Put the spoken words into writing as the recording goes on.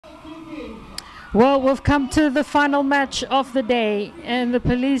Well, we've come to the final match of the day, and the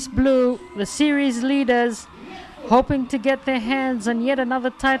Police Blue, the series leaders, hoping to get their hands on yet another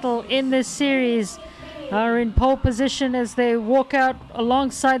title in this series, are in pole position as they walk out.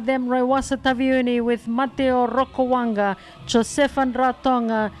 Alongside them, Raiwasa Taveuni with Mateo Rokowanga, Joseph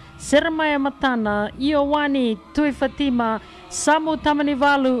Andratonga, Sermaya Matana, Iowani Tuifatima, Samu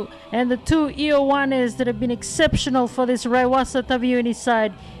Tamanivalu, and the two Iowanes that have been exceptional for this Raiwasa Taveuni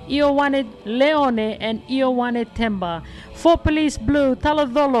side, Iowane Leone and Iowane Temba. For Police Blue,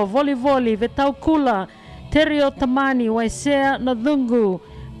 Taladolo, Volivoli, Vetaukula, Terio Tamani, Waisea Nadungu,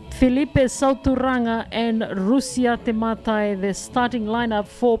 Felipe Sauturanga, and Rusia Tematai, the starting lineup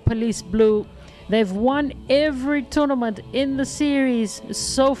for Police Blue. They've won every tournament in the series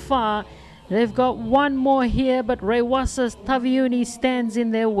so far. They've got one more here, but Raiwasa Taveuni stands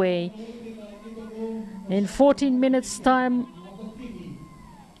in their way. In 14 minutes' time,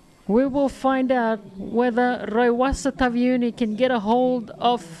 we will find out whether Raiwasa Taveuni can get a hold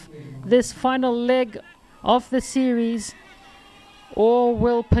of this final leg of the series, or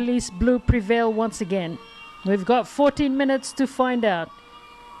will Police Blue prevail once again? We've got 14 minutes to find out.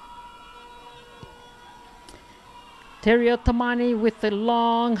 Terio Tamani with the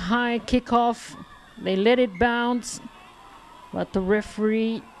long high kickoff. They let it bounce, but the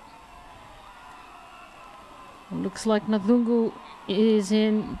referee, looks like Nadungu is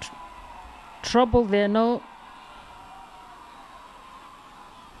in trouble there. No.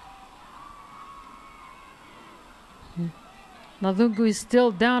 Nadungu is still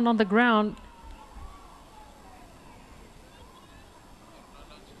down on the ground.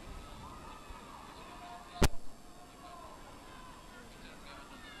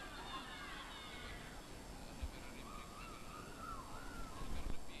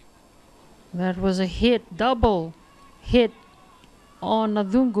 That was a hit, double hit on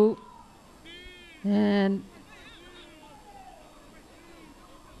Nadungu, and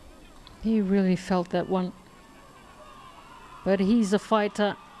he really felt that one. But he's a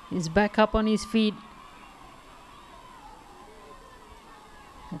fighter. He's back up on his feet.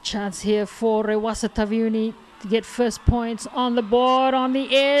 A chance here for Raiwasa Taveuni to get first points on the board. On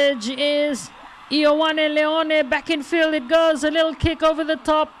the edge is Iowane Leone. Back in field it goes. A little kick over the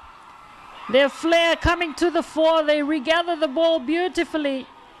top. Their flair coming to the fore. They regather the ball beautifully.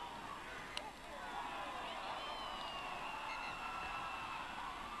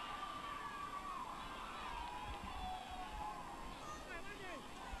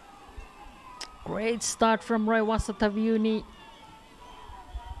 Great start from Raiwasa Taveuni.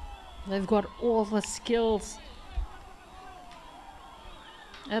 They've got all the skills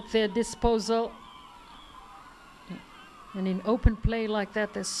at their disposal. And in open play like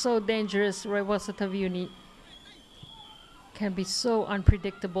that, they're so dangerous. Raiwasa Taveuni can be so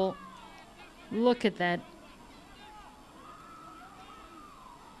unpredictable. Look at that.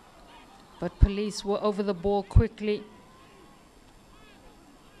 But Police were over the ball quickly.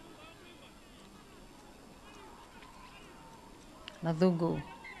 Nadungu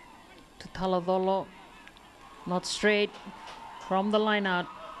to Taladolo. Not straight from the line out.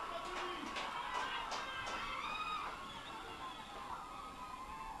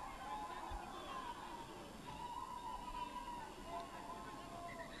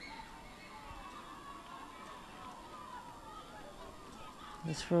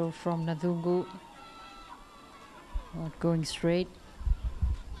 The throw from Nadungu, not going straight.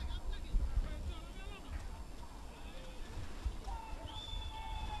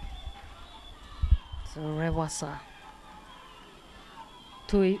 So Raiwasa.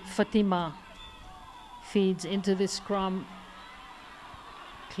 Tui Fatima feeds into the scrum.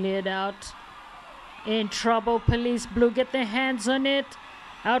 Cleared out. In trouble. Police Blue get their hands on it.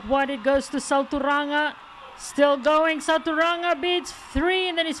 Out wide it goes to Sauturanga. Still going. Sauturanga beats three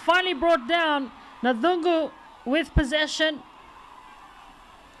and then is finally brought down. Nadungu with possession,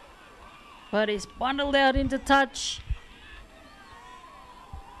 but is bundled out into touch.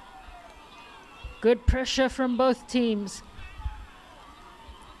 Good pressure from both teams.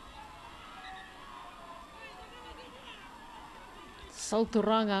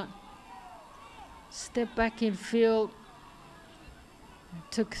 Sauturanga stepped back in field.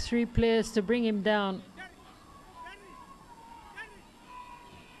 It took three players to bring him down.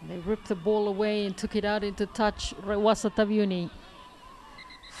 They ripped the ball away and took it out into touch. Raiwasa Taveuni.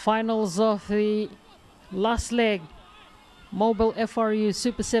 Finals of the last leg. Mobile FRU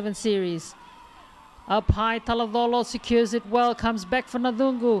Super 7 Series. Up high, Taladolo secures it well. Comes back for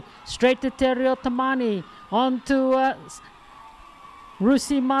Nadungu. Straight to Terio Tamani. On to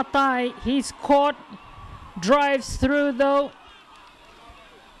Rusi Matai. He's caught. Drives through though.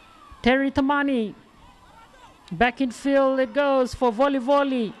 Terry Tamani. Back in field it goes for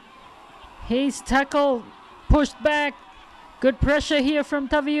Volley. He's tackled, pushed back. Good pressure here from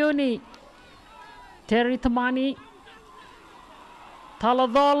Taveuni. Terry Tamani.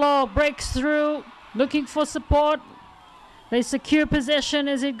 Taladolo breaks through, looking for support. They secure possession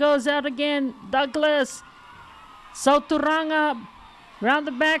as it goes out again. Douglas. Sauturanga. Round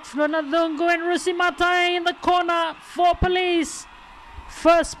the back for Nadungu and Rusimatai in the corner for Police.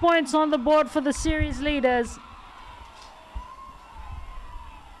 First points on the board for the series leaders.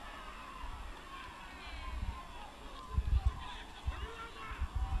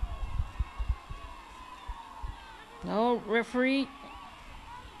 No, referee.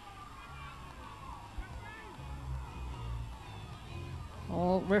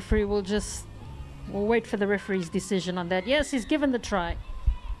 Oh, referee will just... We'll wait for the referee's decision on that. Yes, he's given the try.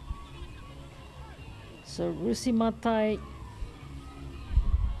 So Rusi Matai,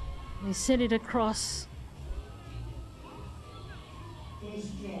 they send it across.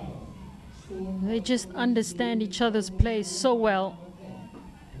 They just understand each other's plays so well.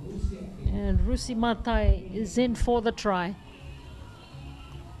 And Rusi Matai is in for the try.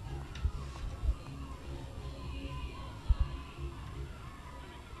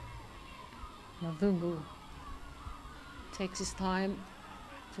 Nadungu takes his time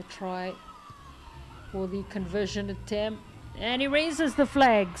to try for the conversion attempt, and he raises the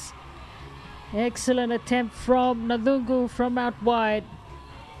flags. Excellent attempt from Nadungu from out wide.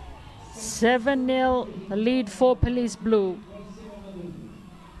 7-0, a lead for Police Blue.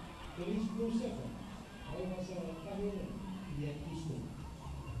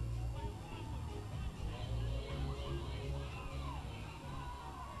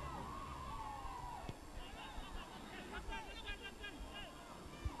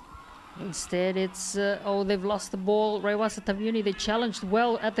 Instead, it's, they've lost the ball. Raiwasa Taveuni, they challenged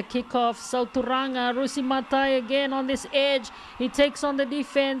well at the kickoff. Sauturanga, Rusi Matai again on this edge. He takes on the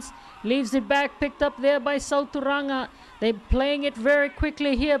defense, leaves it back, picked up there by Sauturanga. They're playing it very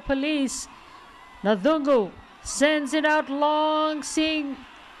quickly here, Police. Nadungu sends it out long, seeing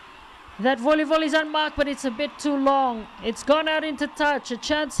that volley is unmarked, but it's a bit too long. It's gone out into touch. A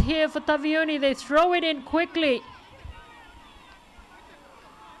chance here for Taveuni. They throw it in quickly.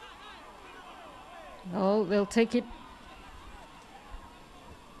 Oh, they'll take it.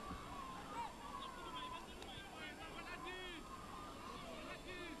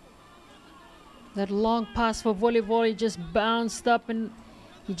 That long pass for volley just bounced up and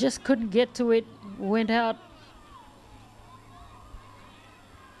he just couldn't get to it. Went out.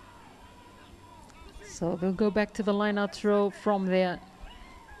 So they'll go back to the line-out throw from there.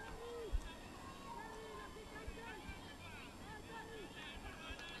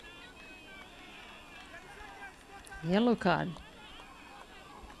 Yellow card.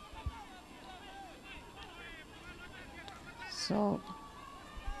 So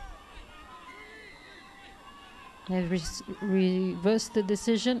they've reversed the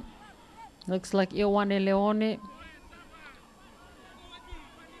decision. Looks like Ioane Leone.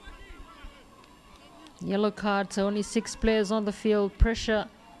 Yellow card, so only 6 players on the field. Pressure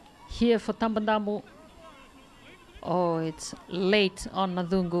here for Tambandamu. Oh, it's late on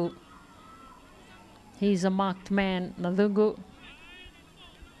Nadungu. He's a marked man, Nadungu.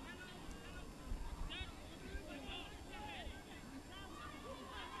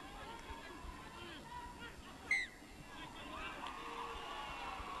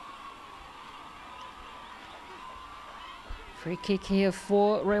 Free kick here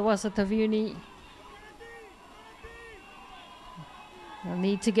for Raiwasa Taveuni. They'll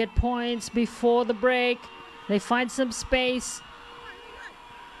need to get points before the break. They find some space.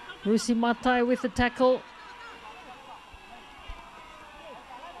 Rusi Matai with the tackle.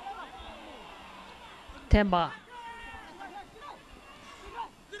 Temba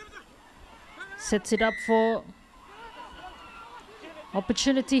sets it up for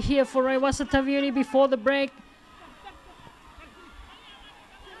opportunity here for Raiwasa Taveuni before the break.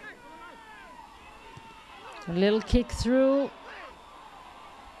 A little kick through.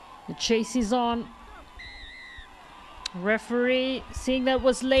 The chase is on. Referee seeing that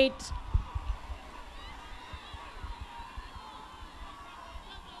was late.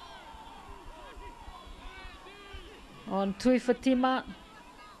 On Tui Fatima.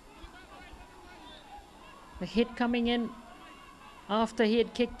 The hit coming in after he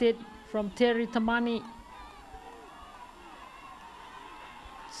had kicked it from Terry Tamani.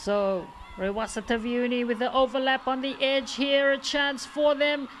 So Raiwasa Taveuni with the overlap on the edge here. A chance for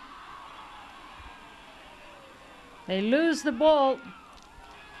them. They lose the ball.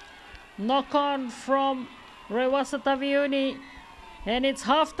 Knock on from Raiwasa Taveuni. And it's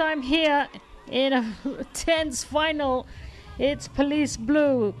halftime here in a tense final. It's Police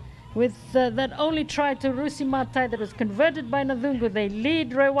Blue with that only try to Rusi Matai that was converted by Nadungu. They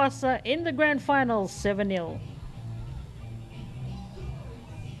lead Raiwasa in the grand final 7-0.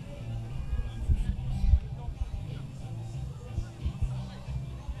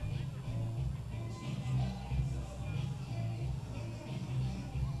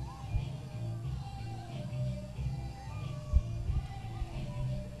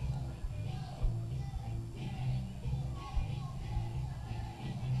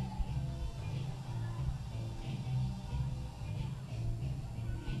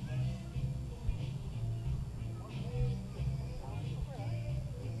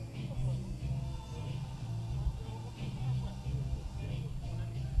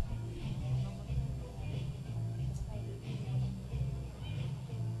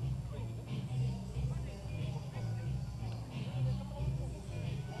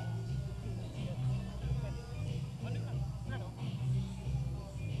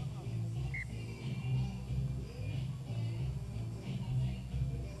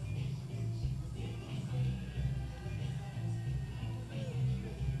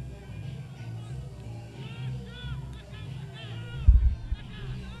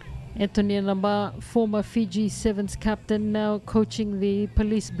 Anthony Namba, former Fiji Sevens captain, now coaching the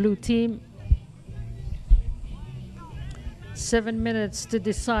Police Blue team. 7 minutes to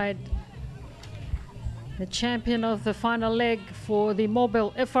decide the champion of the final leg for the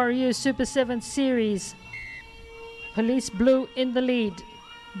Mobile FRU Super 7 Series. Police Blue in the lead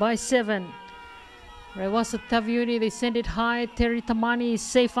by 7. Raiwasa Taveuni, they send it high. Terry Tamani is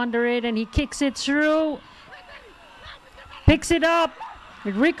safe under it and he kicks it through. Picks it up.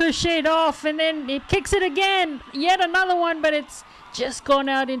 It ricocheted off and then it kicks it again. Yet another one, but it's just gone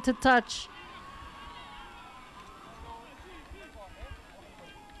out into touch.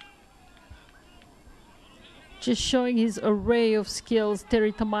 Just showing his array of skills.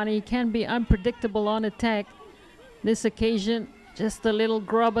 Terry Tamani can be unpredictable on attack. This occasion, just a little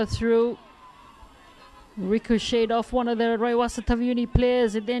grubber through. Ricocheted off one of the Raiwasa Taveuni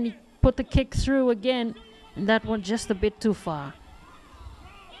players and then he put the kick through again. And that one just a bit too far.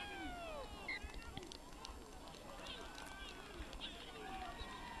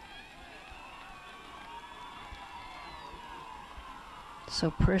 So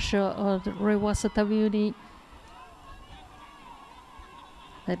pressure on Raiwasa Taveuni.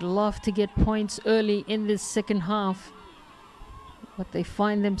 They'd love to get points early in this second half, but they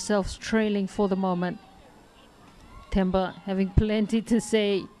find themselves trailing for the moment. Temba having plenty to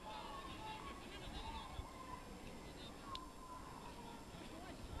say.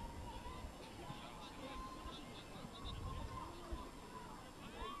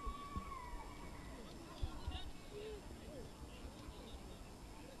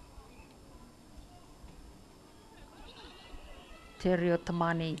 Terio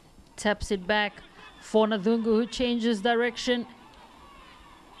Tamani taps it back for Nadungu, who changes direction.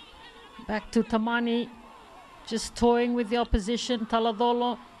 Back to Tamani, just toying with the opposition.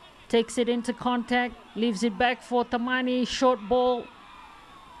 Taladolo takes it into contact, leaves it back for Tamani, short ball.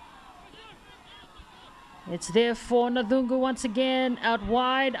 It's there for Nadungu once again, out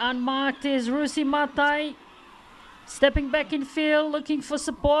wide, unmarked is Rusi Matai. Stepping back in field, looking for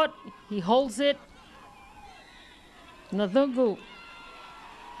support. He holds it. Nadungu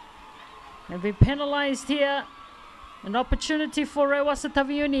have been penalized here. An opportunity for Raiwasa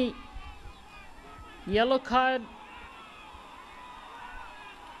Taveuni. Yellow card.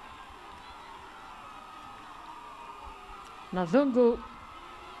 Nadungu.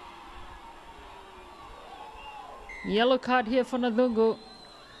 Yellow card here for Nadungu.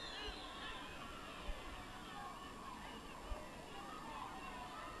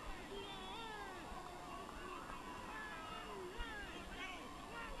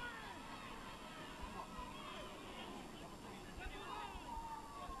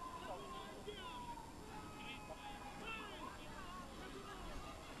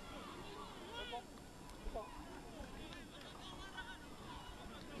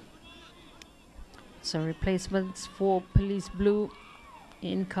 So replacements for Police Blue.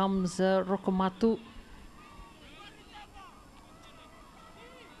 In comes Rokomatu.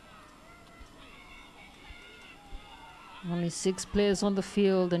 Only 6 players on the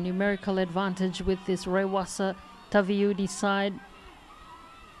field, a numerical advantage with this Raiwasa Taveuni side.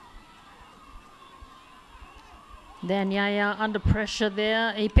 Then Yaya under pressure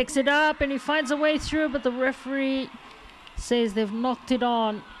there. He picks it up and he finds a way through, but the referee says they've knocked it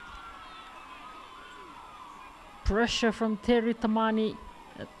on. Pressure from Terry Tamani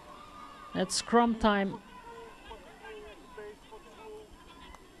at scrum time.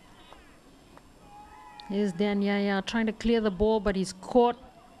 Here's Dan Yaya trying to clear the ball, but he's caught.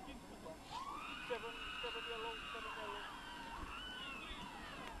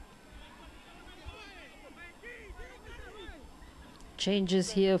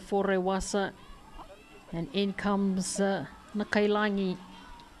 Changes here for Raiwasa, and in comes Nakailangi.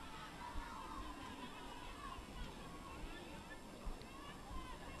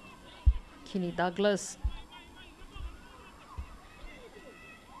 Kenny Douglas.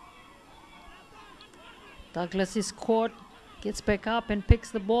 Douglas is caught, gets back up and picks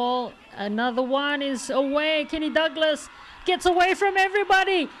the ball. Another one is away. Kenny Douglas gets away from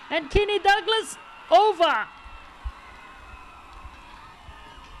everybody, and Kenny Douglas over.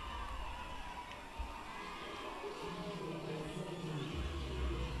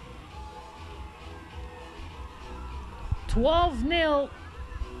 $12-0.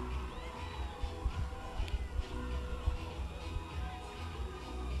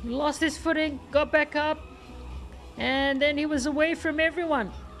 He lost his footing, got back up, and then he was away from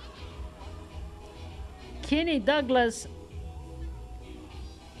everyone. Kenny Douglas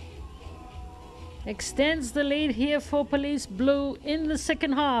extends the lead here for Police Blue in the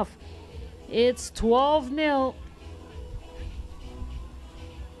second half. It's 12-0.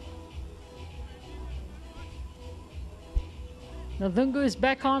 Navungu is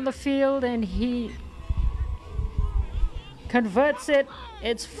back on the field and he converts it.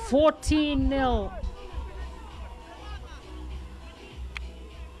 It's 14-0.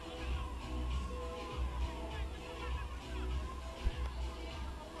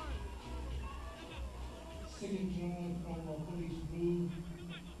 Second try from Police Blue.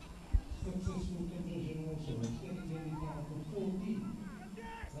 Successful conversion also. Extending the lead now to 14.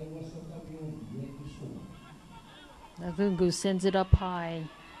 Raiwasa Taveuni yet to score. Navungu sends it up high.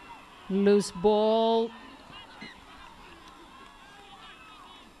 Loose ball.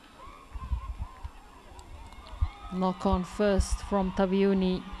 Knock on first from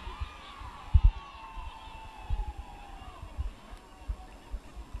Taveuni.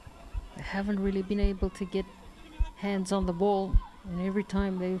 They haven't really been able to get hands on the ball, and every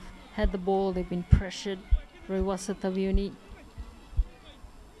time they've had the ball, they've been pressured. Raiwasa Taveuni.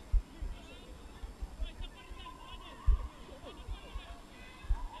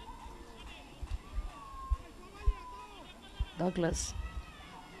 Douglas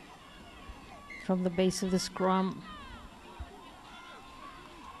from the base of the scrum.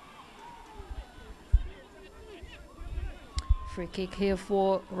 Free kick here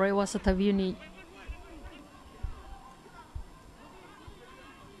for Raiwasa Taveuni.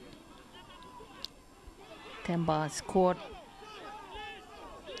 Temba is caught.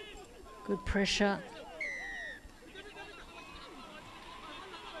 Good pressure.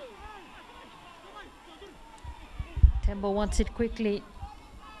 Temba wants it quickly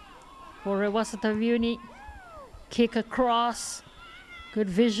for Raiwasa Taveuni. Kick across. Good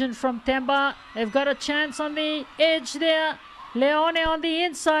vision from Temba. They've got a chance on the edge there. Leone on the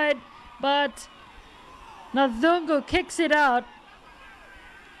inside, but Navungu kicks it out.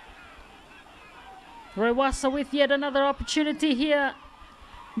 Raiwasa with yet another opportunity here.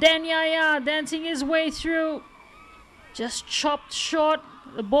 Dan Yaya dancing his way through. Just chopped short.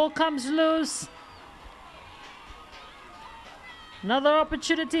 The ball comes loose. Another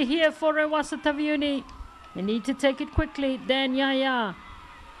opportunity here for Raiwasa Taveuni. They need to take it quickly. Dan Yaya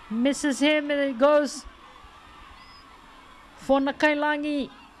misses him and it goes for Nakailangi.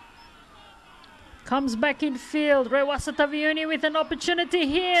 Comes back in field. Raiwasa Taveuni with an opportunity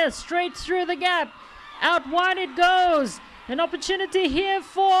here. Straight through the gap. Out wide it goes. An opportunity here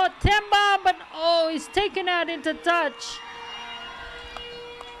for Temba, but oh, he's taken out into touch.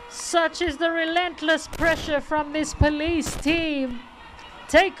 Such is the relentless pressure from this Police team.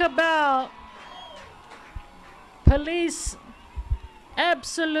 Take a bow. Police,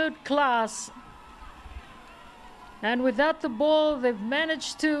 absolute class. And without the ball, they've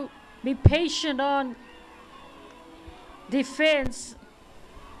managed to be patient on defense.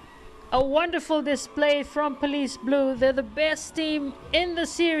 A wonderful display from Police Blue. They're the best team in the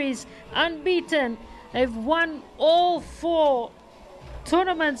series, unbeaten. They've won all 4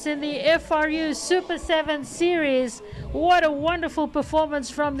 tournaments in the FRU Super 7 series. What a wonderful performance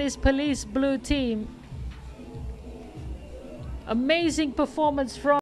from this Police Blue team. Amazing performance from